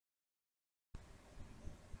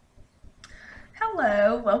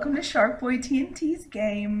Hello, welcome to Shark Boy TNT's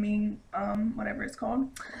gaming, whatever it's called.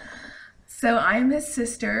 So I'm his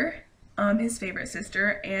sister, his favorite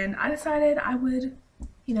sister, and I decided I would,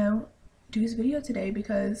 do his video today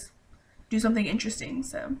because do something interesting.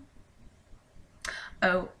 So,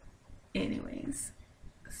 oh, anyways,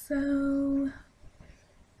 so,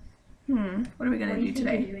 what are we gonna do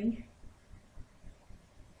today?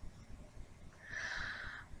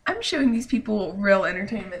 I'm showing these people real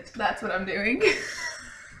entertainment. That's what I'm doing.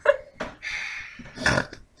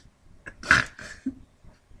 At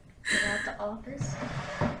the office.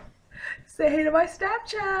 Say hey to my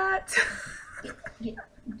Snapchat.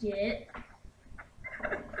 Get.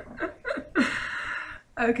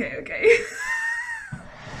 Okay.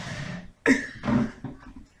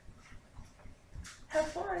 Have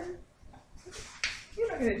fun. You're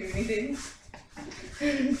not gonna do anything.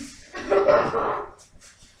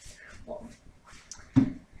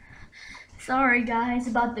 Sorry guys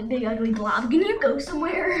about the big ugly blob. Can you go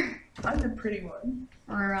somewhere? I'm the pretty one.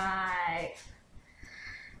 Alright.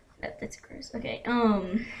 That's gross. Okay, no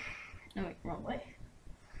wait, wrong way.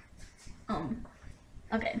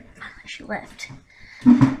 Okay, she left.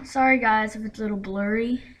 Sorry guys if it's a little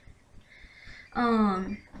blurry.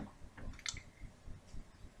 Can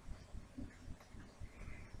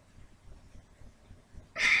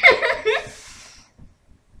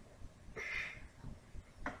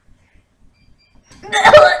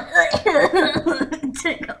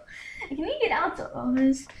you get out the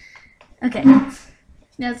office? Okay.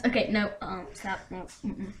 Yes. Okay. No. Stop. No.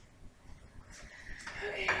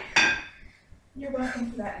 Okay. You're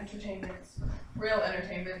welcome for that entertainment. Real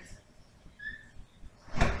entertainment.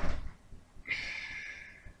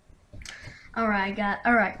 Alright,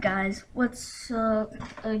 guys. What's up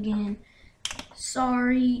again?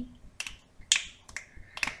 Sorry.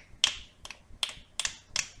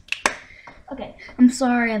 Okay, I'm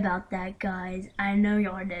sorry about that, guys. I know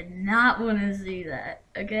y'all did not want to see that,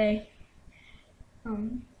 okay? I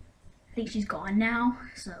think she's gone now,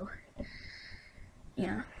 so,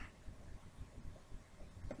 yeah.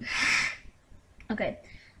 Okay,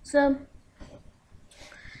 so,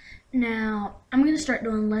 now, I'm going to start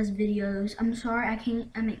doing less videos. I'm sorry,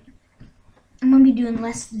 I'm going to be doing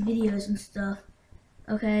less videos and stuff.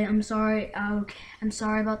 Okay, I'm sorry. I'm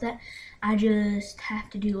sorry about that. I just have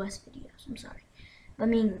to do less videos. I'm sorry. But,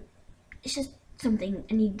 it's just something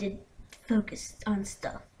I need to focus on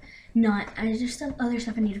stuff. There's just some other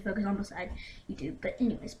stuff I need to focus on beside YouTube. But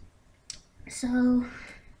anyways, so,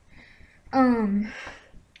 I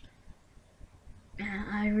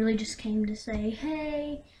really just came to say,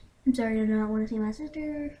 hey, I'm sorry I do not want to see my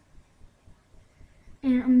sister.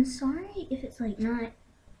 And I'm sorry if it's like not,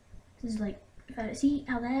 this is like, if I see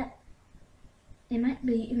how that, it might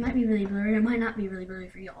be really blurry. It might not be really blurry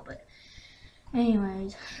for y'all, but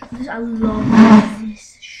anyways, I love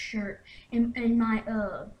this shirt and my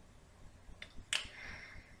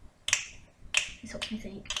this helps me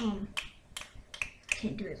think. I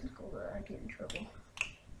can't do it in school, but I get in trouble.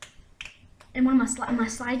 And one of my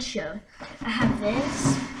slideshow, I have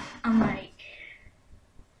this. I'm like,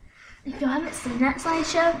 if y'all haven't seen that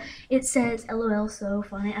slideshow, it says LOL so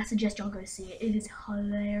funny. I suggest y'all go see it. It is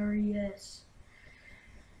hilarious.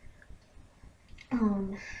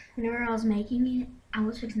 Whenever I was making it, I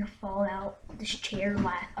was fixing to fall out this chair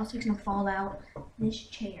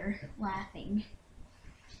laughing.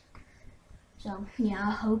 So yeah,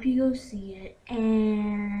 I hope you go see it.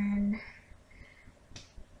 And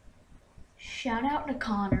shout out to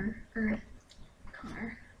Connor or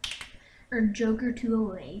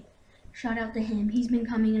Joker208. Shout out to him. He's been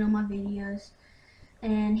coming in on my videos,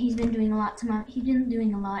 and he's been doing a lot.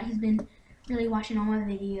 He's been really watching all my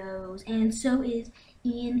videos, and so is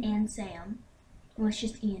Ian and Sam. Well, it's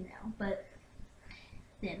just Ian now, but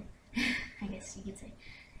then I guess you could say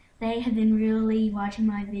they have been really watching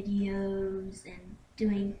my videos and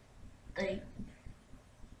doing like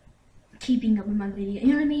keeping up with my videos. You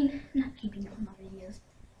know what I mean? Not keeping up with my videos.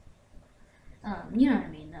 You know what I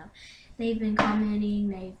mean, though. They've been commenting,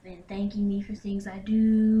 they've been thanking me for things I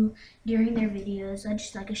do during their videos. I'd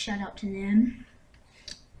just like a shout out to them.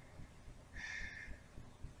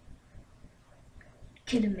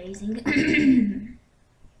 Kid Amazing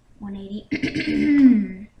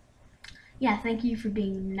 180. Yeah, thank you for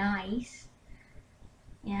being nice.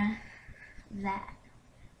 Yeah,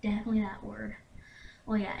 definitely that word.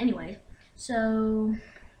 Well, yeah, anyway, so,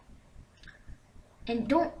 and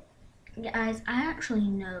guys, I actually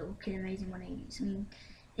know Kid Amazing 180s.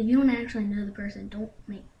 If you don't actually know the person, don't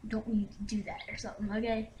you do that or something,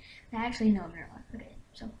 okay? I actually know him in real life. Okay,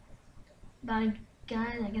 so bye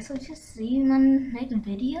guys, I guess I'll just see you in the next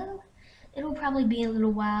video. It'll probably be a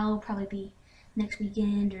little while. It'll probably be next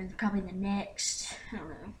weekend or probably the next. I don't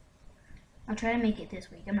know. I'll try to make it this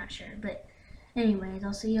week. I'm not sure. But anyways,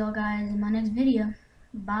 I'll see y'all guys in my next video.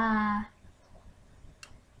 Bye.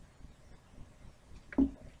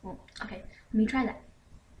 Well, okay. Let me try that.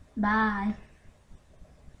 Bye.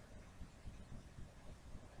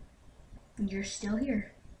 You're still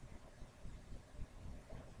here.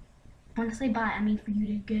 When I say bye, I mean for you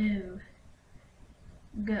to go.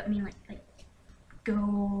 Go. I mean like go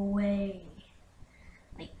away.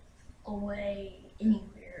 Like away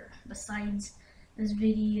anywhere besides this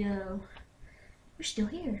video. You're still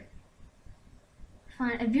here.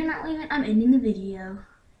 Fine. If you're not leaving, I'm ending the video.